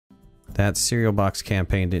That cereal box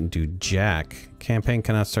campaign didn't do jack. Campaign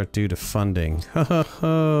cannot start due to funding. Ho ho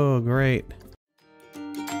ho, great.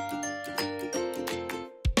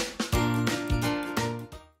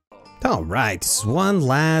 Alright, this is one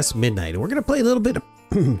last midnight. We're gonna play a little bit of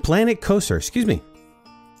Planet Coaster, excuse me.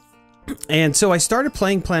 And so I started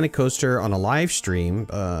playing Planet Coaster on a live stream,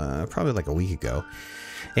 probably like a week ago.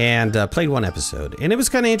 And played one episode, and it was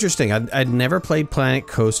kind of interesting. I'd never played Planet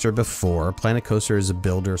Coaster before. Planet Coaster is a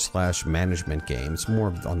builder slash management game. It's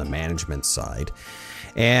more on the management side,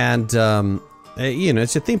 and you know,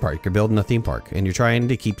 it's a theme park. You're building a theme park, and you're trying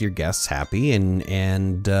to keep your guests happy,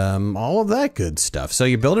 and all of that good stuff. So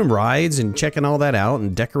you're building rides and checking all that out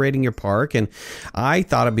and decorating your park. And I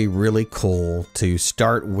thought it'd be really cool to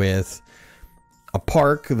start with a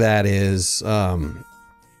park that is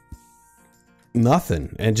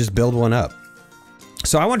nothing and just build one up.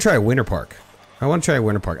 So I want to try a winter park. I want to try a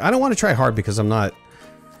winter park. I don't want to try hard because I'm not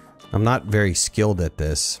very skilled at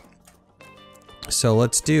this. So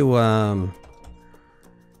let's do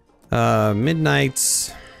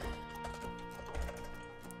Midnight's.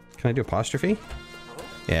 Can I do apostrophe?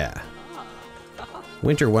 Yeah.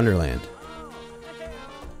 Winter Wonderland.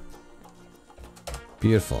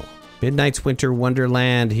 Beautiful. Midnight's Winter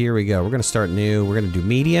Wonderland. Here we go. We're going to start new. We're going to do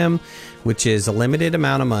medium, which is a limited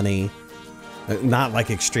amount of money. Not like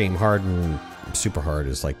extreme. Hard and super hard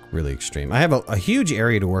is like really extreme. I have a huge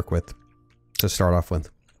area to work with to start off with.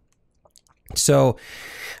 So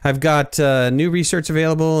I've got new research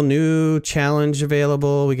available, new challenge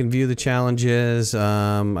available. We can view the challenges.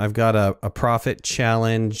 I've got a profit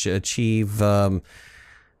challenge. Achieve a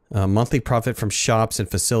monthly profit from shops and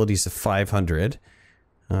facilities of 500.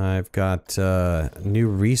 I've got new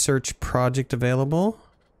research project available.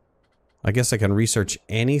 I guess I can research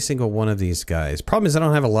any single one of these guys. Problem is I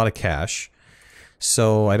don't have a lot of cash,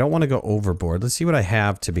 so I don't want to go overboard. Let's see what I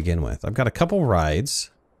have to begin with. I've got a couple rides.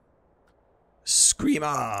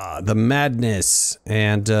 Screama! The Madness.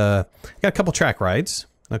 And got a couple track rides.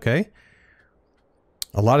 Okay.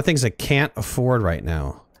 A lot of things I can't afford right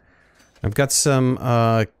now. I've got some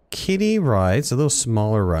kiddie rides, a little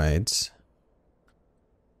smaller rides,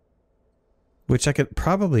 which I could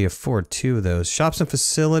probably afford 2 of those. Shops and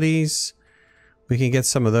facilities. We can get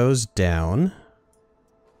some of those down.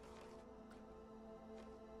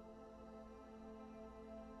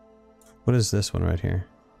 What is this one right here?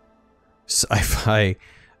 Sci-fi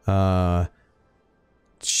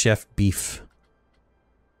Chef Beef.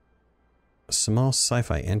 A small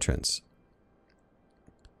sci-fi entrance.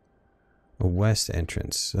 A west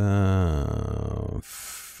entrance. Is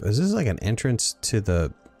this like an entrance to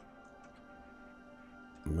the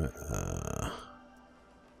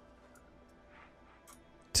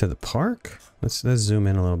park? Let's zoom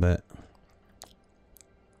in a little bit.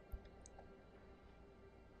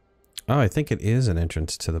 Oh, I think it is an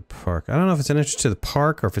entrance to the park. I don't know if it's an entrance to the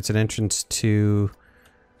park or if it's an entrance to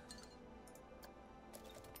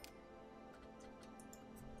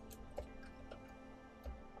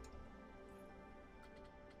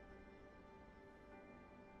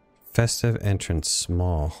festive entrance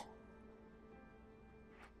small.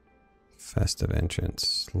 Festive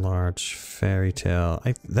entrance, large fairy tale.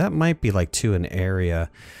 That might be like to an area.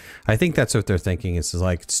 I think that's what they're thinking. It's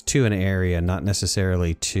like it's to an area, not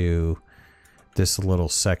necessarily to this little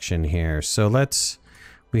section here. So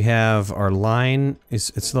we have our line.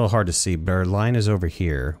 It's a little hard to see, but our line is over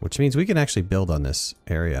here, which means we can actually build on this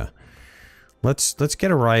area. Let's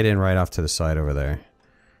get a ride in right off to the side over there.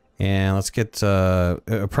 And let's get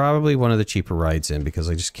probably one of the cheaper rides in because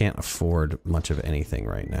I just can't afford much of anything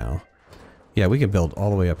right now. Yeah, we can build all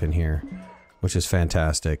the way up in here, which is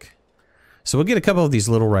fantastic. So we'll get a couple of these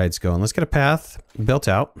little rides going. Let's get a path built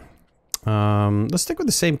out. Let's stick with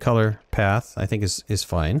the same color path. I think is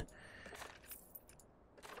fine.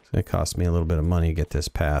 It's going to cost me a little bit of money to get this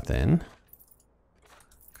path in.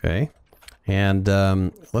 Okay.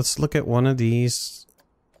 And let's look at one of these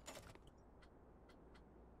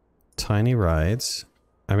tiny rides.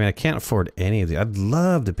 I mean, I can't afford any of these. I'd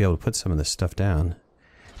love to be able to put some of this stuff down.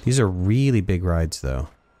 These are really big rides, though.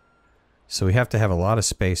 So we have to have a lot of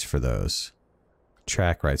space for those.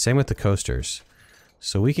 Track rides. Same with the coasters.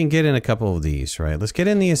 So we can get in a couple of these, right? Let's get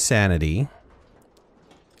in the Insanity.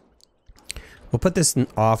 We'll put this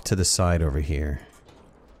off to the side over here.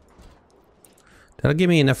 That'll give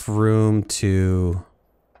me enough room to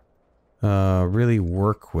really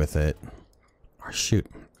work with it. Oh, shoot.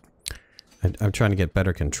 I'm trying to get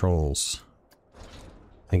better controls.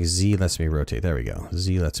 I think Z lets me rotate. There we go.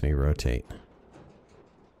 Z lets me rotate.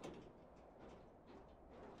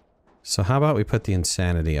 So how about we put the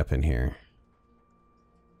Insanity up in here?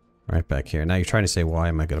 Right back here. Now you're trying to say, why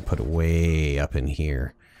am I going to put it way up in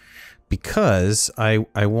here? Because I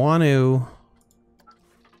want to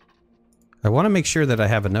make sure that I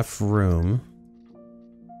have enough room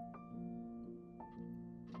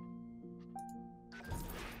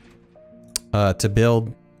to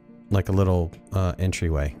build like a little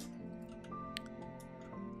entryway.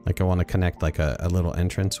 Like I want to connect like a little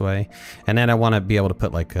entranceway, and then I want to be able to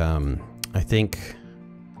put like I think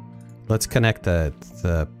let's connect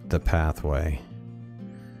the pathway.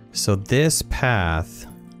 So this path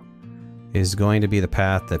is going to be the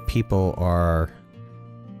path that people are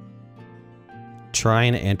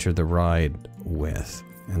trying to enter the ride with,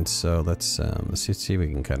 and so let's see if we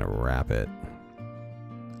can kind of wrap it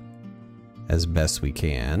as best we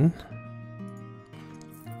can.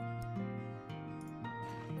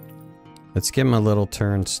 Let's give him a little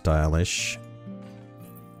turnstile-ish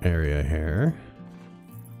area here.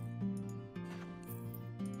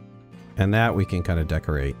 And that we can kind of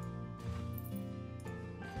decorate.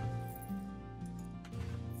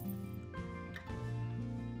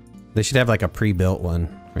 They should have like a pre-built one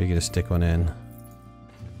where you can just stick one in.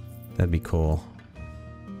 That'd be cool.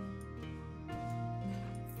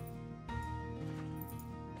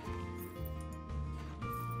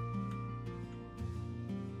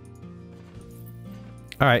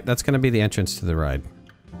 Alright, that's going to be the entrance to the ride.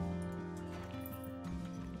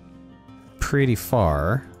 Pretty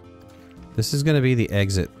far. This is going to be the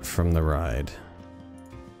exit from the ride.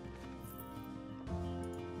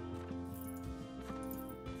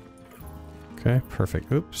 Okay,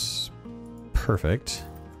 perfect. Oops. Perfect.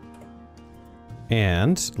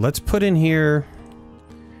 And let's put in here,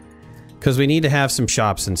 because we need to have some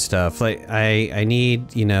shops and stuff. Like I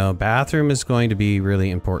need, you know, bathroom is going to be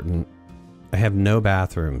really important. I have no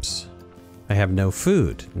bathrooms. I have no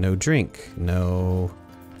food, no drink, no...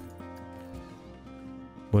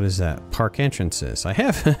 What is that? Park entrances. I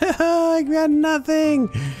have... I got nothing!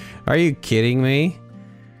 Are you kidding me?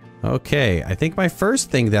 Okay, I think my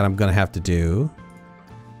first thing that I'm gonna have to do...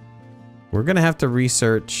 We're gonna have to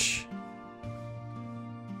research...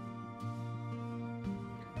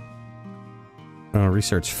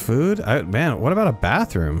 research food? Man, what about a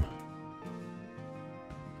bathroom?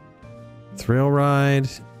 Thrill ride.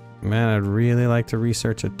 Man, I'd really like to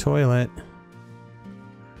research a toilet.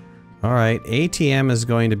 Alright, ATM is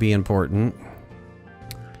going to be important.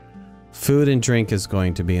 Food and drink is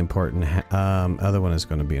going to be important. Other one is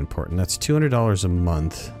going to be important. That's $200 a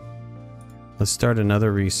month. Let's start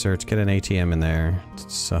another research. Get an ATM in there.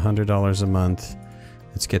 It's $100 a month.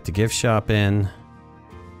 Let's get the gift shop in.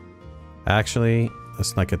 Actually,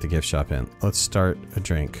 let's not get the gift shop in. Let's start a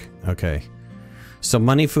drink. Okay. So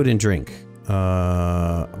money, food, and drink.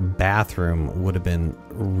 Bathroom would have been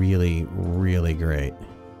really, really great.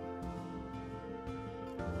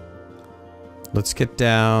 Let's get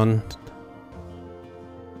down.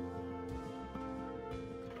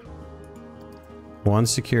 One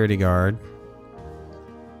security guard.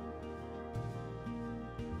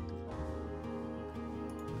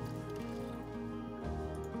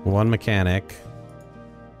 One mechanic.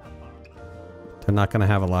 They're not going to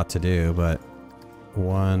have a lot to do, but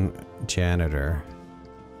one janitor.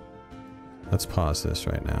 Let's pause this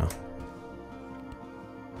right now.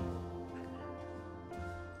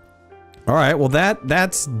 All right, well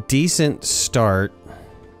that's decent start.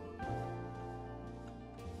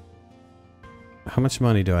 How much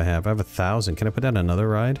money do I have? I have 1,000. Can I put down another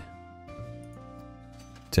ride?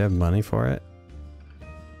 Do I have money for it?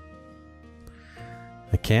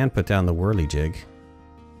 I can put down the whirly jig.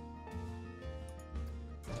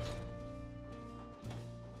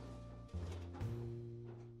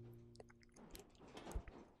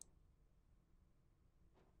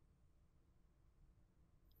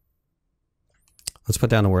 Let's put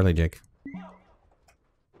down the whirly jig.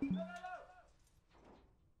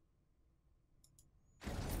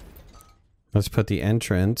 Let's put the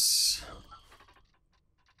entrance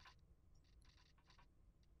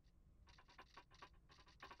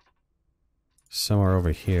somewhere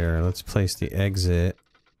over here. Let's place the exit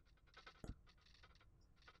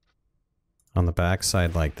on the back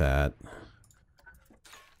side like that.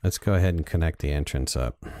 Let's go ahead and connect the entrance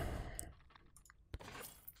up.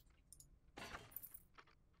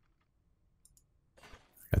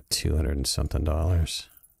 Got $200 and something.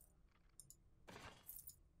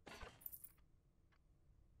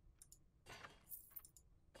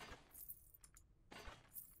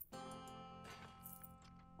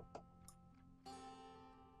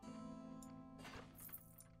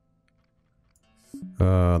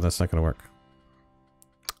 That's not gonna work.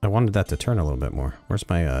 I wanted that to turn a little bit more. Where's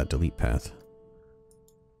my delete path?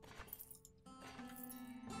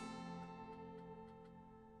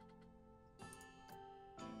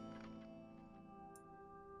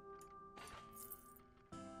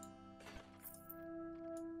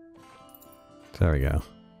 There we go.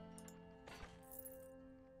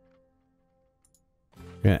 I'm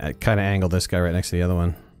gonna kind of angle this guy right next to the other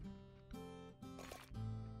one.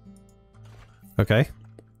 Okay.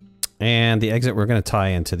 And the exit we're going to tie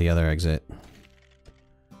into the other exit.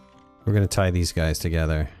 We're going to tie these guys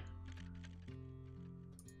together.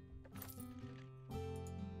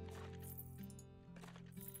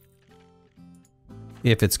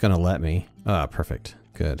 If it's going to let me. Ah, perfect.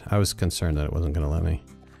 Good. I was concerned that it wasn't going to let me.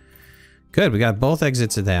 Good. We got both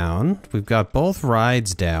exits down. We've got both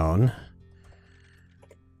rides down.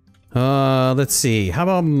 Let's see. How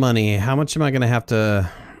about money? How much am I going to have to...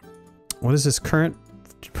 What is this? Current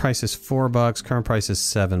price is $4. Current price is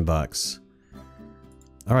 $7.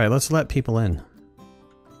 Alright, let's let people in.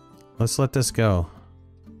 Let's let this go.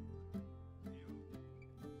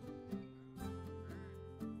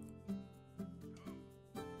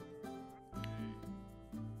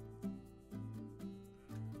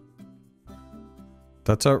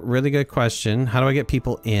 That's a really good question. How do I get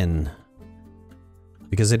people in?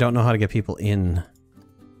 Because they don't know how to get people in.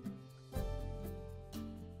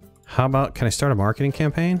 How about, can I start a marketing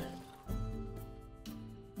campaign?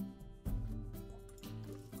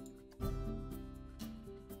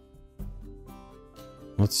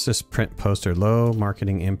 Let's just print poster. Low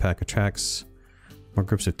marketing impact attracts more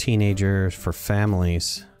groups of teenagers for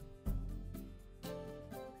families.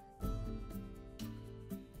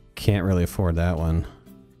 Can't really afford that one.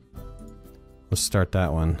 Let's start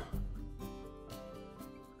that one.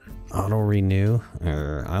 Auto renew.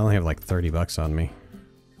 I only have like $30 on me.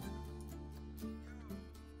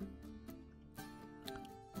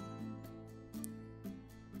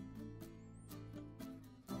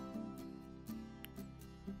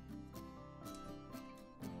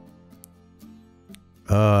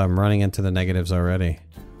 Oh, I'm running into the negatives already.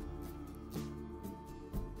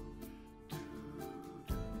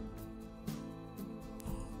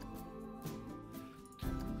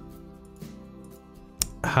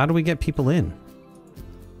 How do we get people in?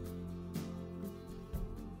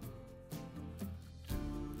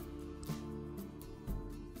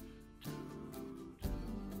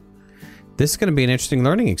 This is going to be an interesting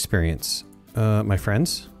learning experience, my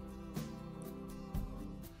friends.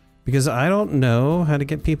 Because I don't know how to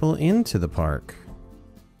get people into the park.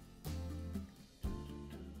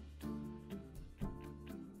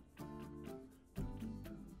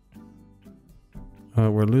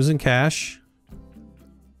 We're losing cash.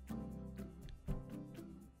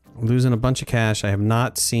 Losing a bunch of cash. I have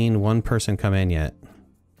not seen one person come in yet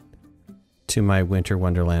to my Winter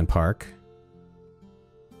Wonderland park.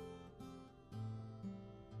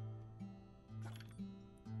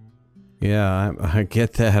 Yeah, I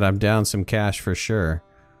get that. I'm down some cash for sure.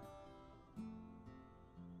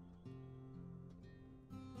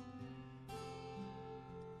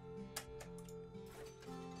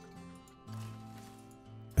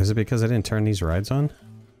 Is it because I didn't turn these rides on?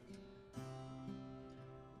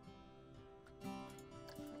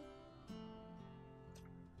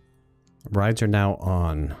 Rides are now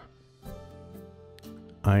on.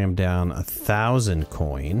 I am down 1,000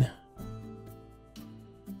 coin.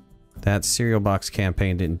 That cereal box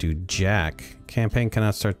campaign didn't do jack. Campaign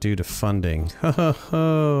cannot start due to funding. Ho ho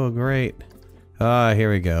ho, great. Ah, here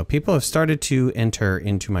we go. People have started to enter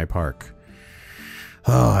into my park.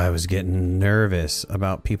 Oh, I was getting nervous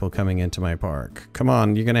about people coming into my park. Come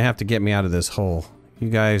on, you're gonna have to get me out of this hole. You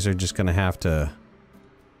guys are just gonna have to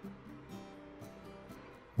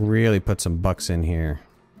really put some bucks in here.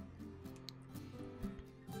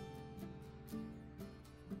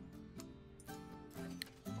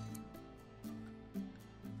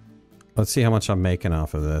 Let's see how much I'm making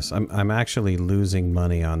off of this. I'm actually losing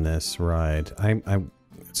money on this ride.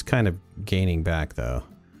 It's kind of gaining back though.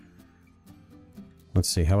 Let's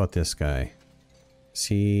see, how about this guy? Is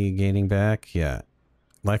he gaining back? Yeah.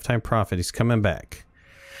 Lifetime profit, he's coming back.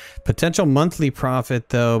 Potential monthly profit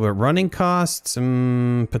though, but running costs,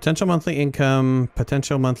 potential monthly income,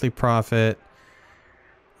 potential monthly profit.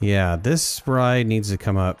 Yeah, this ride needs to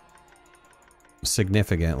come up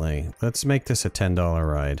significantly. Let's make this a $10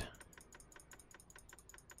 ride.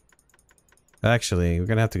 Actually, we're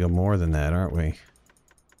gonna have to go more than that, aren't we?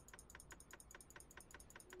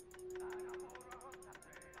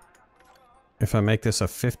 If I make this a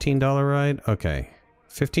 $15 ride, okay.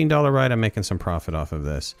 $15 ride, I'm making some profit off of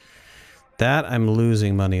this. That, I'm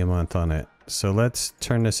losing money a month on it. So let's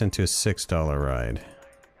turn this into a $6 ride.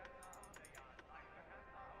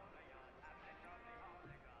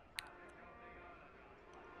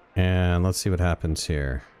 And let's see what happens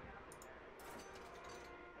here.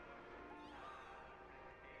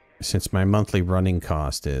 since my monthly running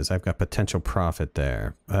cost is. I've got potential profit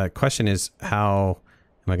there. Question is, how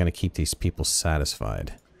am I going to keep these people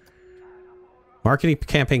satisfied? Marketing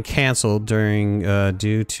campaign canceled during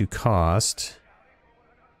due to cost.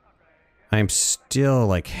 I'm still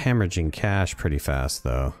like hemorrhaging cash pretty fast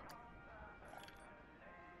though.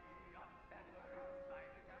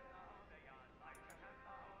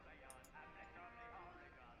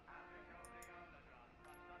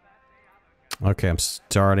 Okay, I'm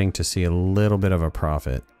starting to see a little bit of a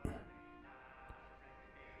profit.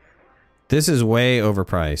 This is way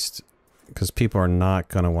overpriced because people are not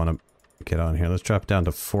going to want to get on here. Let's drop it down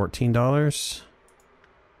to $14.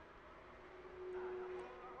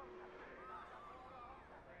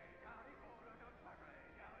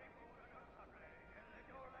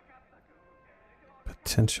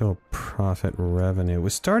 Potential profit revenue.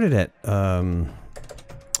 We started at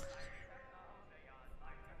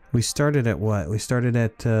what? We started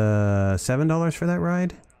at $7 for that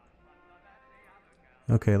ride?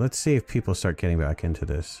 Okay, let's see if people start getting back into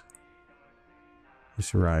this.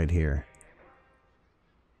 This ride here.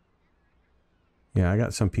 Yeah, I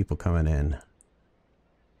got some people coming in.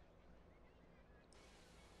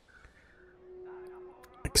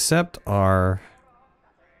 Except our...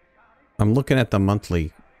 I'm looking at the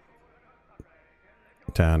monthly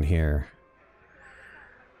down here.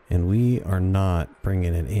 And we are not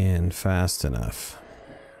bringing it in fast enough.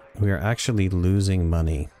 We are actually losing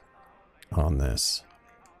money on this.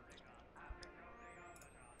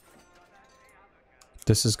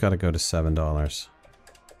 This has got to go to $7.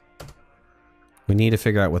 We need to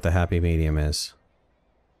figure out what the happy medium is.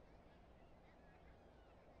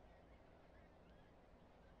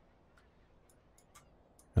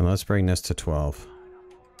 And let's bring this to 12.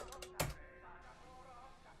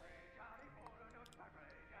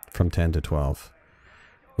 From 10 to 12.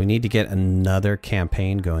 We need to get another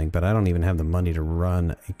campaign going, but I don't even have the money to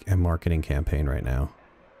run a marketing campaign right now.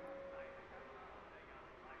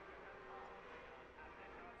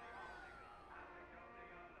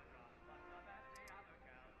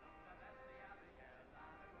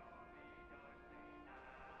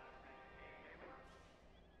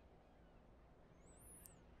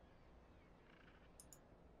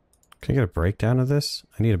 Can I get a breakdown of this?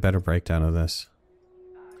 I need a better breakdown of this.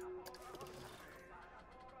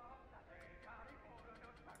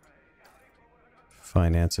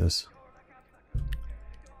 Finances.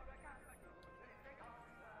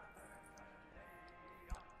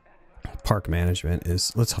 Park management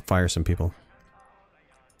is... Let's fire some people.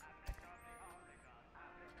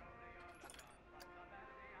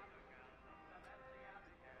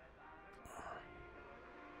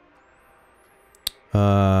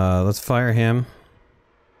 Let's fire him.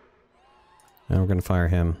 And we're going to fire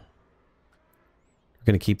him. We're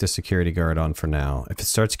going to keep the security guard on for now. If it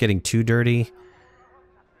starts getting too dirty,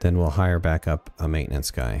 then we'll hire back up a maintenance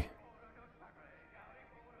guy.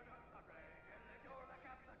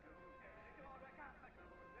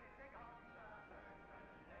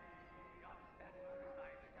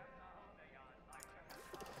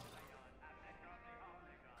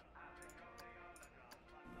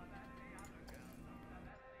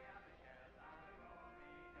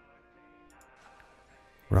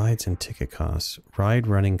 Rides and ticket costs. Ride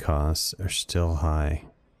running costs are still high.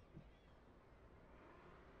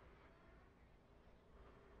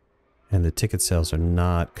 And the ticket sales are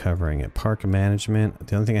not covering it. Park management.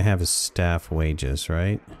 The only thing I have is staff wages,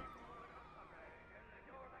 right?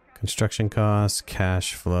 Construction costs,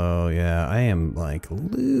 cash flow. Yeah, I am like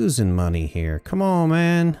losing money here. Come on,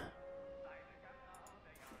 man.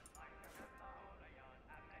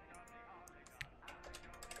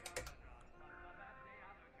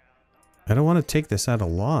 I don't want to take this at a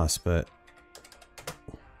loss, but...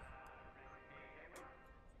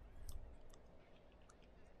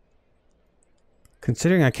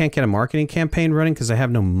 Considering I can't get a marketing campaign running because I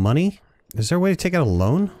have no money, is there a way to take out a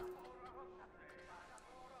loan?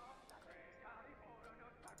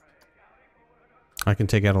 I can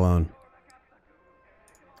take out a loan.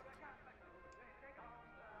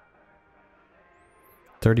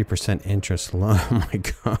 30% interest loan. Oh my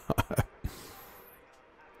god.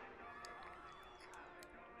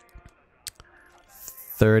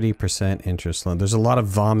 30% interest loan. There's a lot of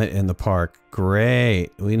vomit in the park.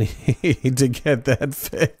 Great. We need to get that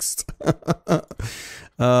fixed.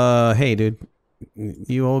 Hey, dude.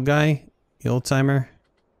 You old guy? You old timer?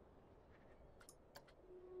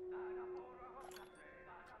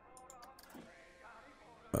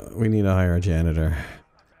 We need to hire a janitor.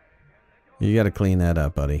 You gotta clean that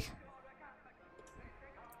up, buddy.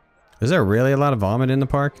 Is there really a lot of vomit in the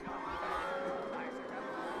park?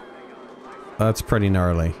 That's pretty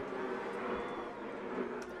gnarly.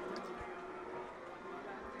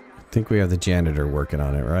 think we have the janitor working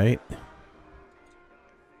on it, right?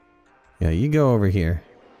 Yeah, you go over here.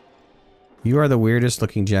 You are the weirdest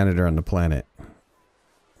looking janitor on the planet.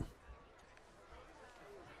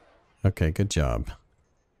 Okay, good job.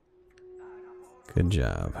 Good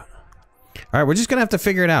job. Alright, we're just gonna have to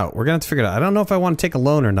figure it out. We're gonna have to figure it out. I don't know if I want to take a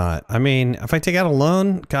loan or not. I mean, if I take out a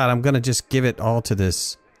loan, God, I'm gonna just give it all to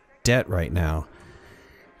this debt right now.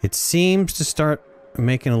 It seems to start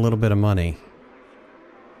making a little bit of money.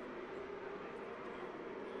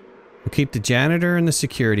 We'll keep the janitor and the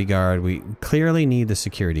security guard. We clearly need the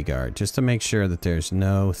security guard just to make sure that there's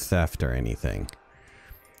no theft or anything.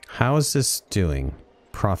 How is this doing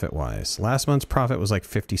profit-wise? Last month's profit was like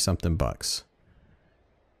 50 something bucks.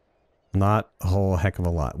 Not a whole heck of a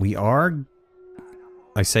lot. We are...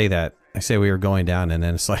 I say we were going down and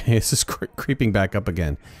then it's like, it's just creeping back up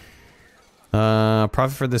again.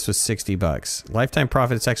 Profit for this was 60 bucks. Lifetime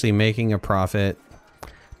profit, it's actually making a profit.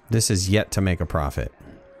 This is yet to make a profit.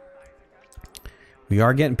 We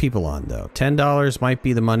are getting people on though. $10 might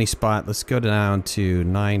be the money spot. Let's go down to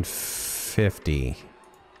 $9.50.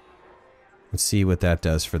 Let's see what that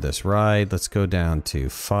does for this ride. Let's go down to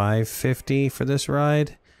 $5.50 for this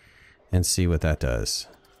ride and see what that does.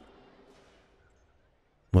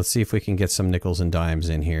 Let's see if we can get some nickels and dimes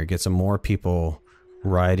in here. Get some more people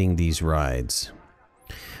riding these rides.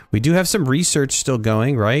 We do have some research still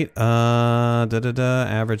going, right?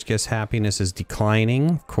 Average guest happiness is declining.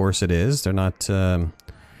 Of course it is. They're not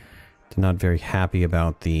very happy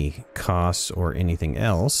about the costs or anything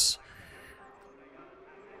else.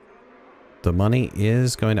 The money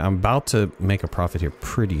is going to... I'm about to make a profit here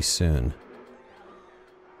pretty soon.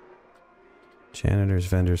 Janitors,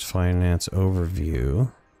 vendors, finance,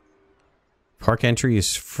 overview. Park entry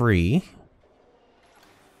is free.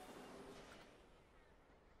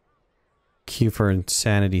 Queue for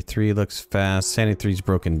Insanity 3 looks fast. Insanity 3 is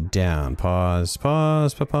broken down. Pause.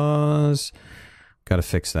 Gotta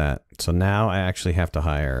fix that. So now I actually have to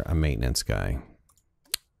hire a maintenance guy.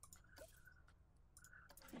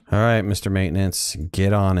 Alright, Mr. Maintenance,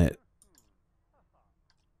 get on it.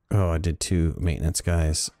 Oh, I did 2 maintenance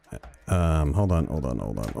guys. Hold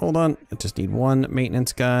on. I just need 1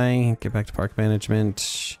 maintenance guy. Get back to park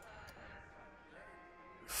management.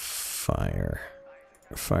 Fire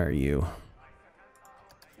you.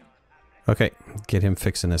 Okay, get him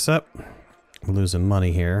fixing this up. I'm losing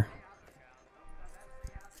money here.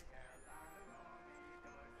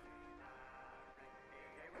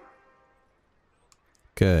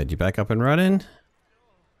 Good, you back up and running?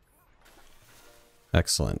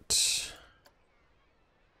 Excellent.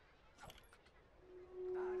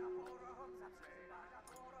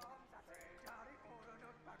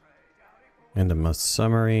 End of month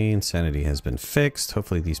summary. Insanity has been fixed.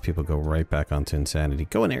 Hopefully these people go right back onto Insanity.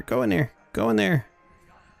 Go in there, go in there, go in there.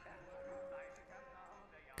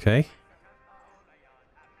 Okay.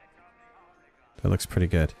 That looks pretty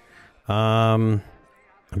good. I'm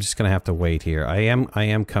just gonna have to wait here. I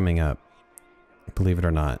am coming up. Believe it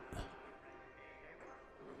or not.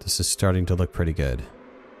 This is starting to look pretty good.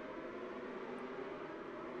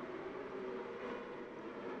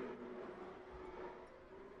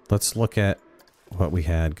 Let's look at what we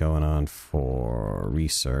had going on for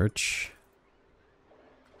research.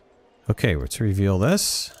 Okay, let's reveal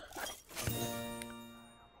this.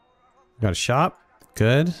 Got a shop.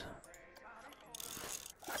 Good.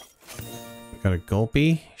 Got a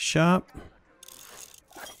Gulpy shop.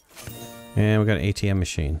 And we got an ATM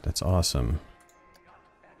machine. That's awesome.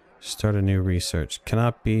 Start a new research.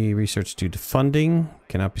 Cannot be researched due to funding.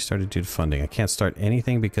 Cannot be started due to funding. I can't start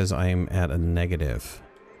anything because I am at a negative.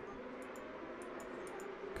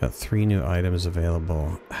 Got 3 new items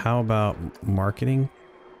available. How about marketing?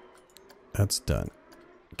 That's done.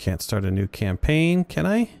 Can't start a new campaign, can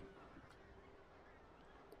I?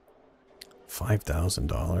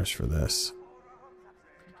 $5,000 for this.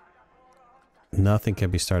 Nothing can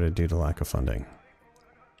be started due to lack of funding.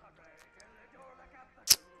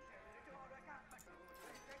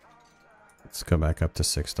 Let's go back up to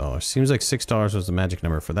 $6. Seems like $6 was the magic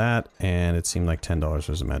number for that, and it seemed like $10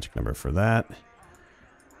 was the magic number for that.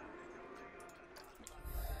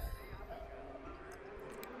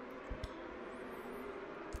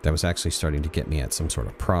 That was actually starting to get me at some sort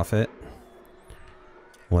of profit.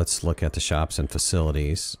 Let's look at the shops and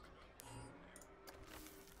facilities.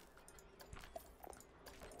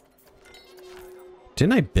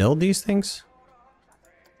 Didn't I build these things?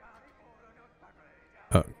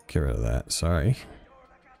 Oh, get rid of that. Sorry.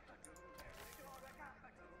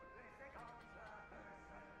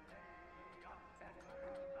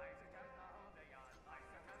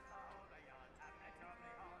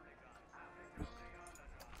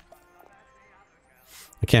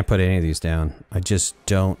 I can't put any of these down. I just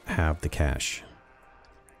don't have the cash.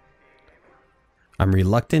 I'm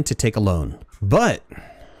reluctant to take a loan, but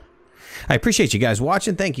I appreciate you guys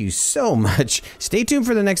watching. Thank you so much. Stay tuned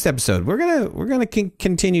for the next episode. We're gonna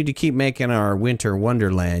continue to keep making our winter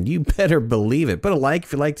wonderland. You better believe it. Put a like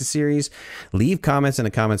if you like the series. Leave comments in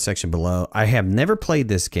the comment section below. I have never played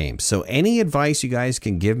this game, so any advice you guys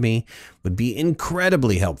can give me would be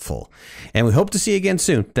incredibly helpful. And we hope to see you again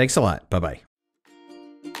soon. Thanks a lot. Bye-bye.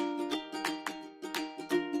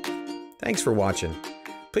 Thanks for watching.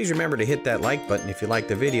 Please remember to hit that like button if you like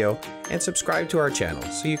the video and subscribe to our channel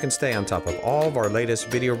so you can stay on top of all of our latest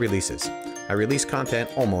video releases. I release content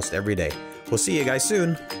almost every day. We'll see you guys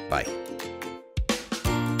soon. Bye.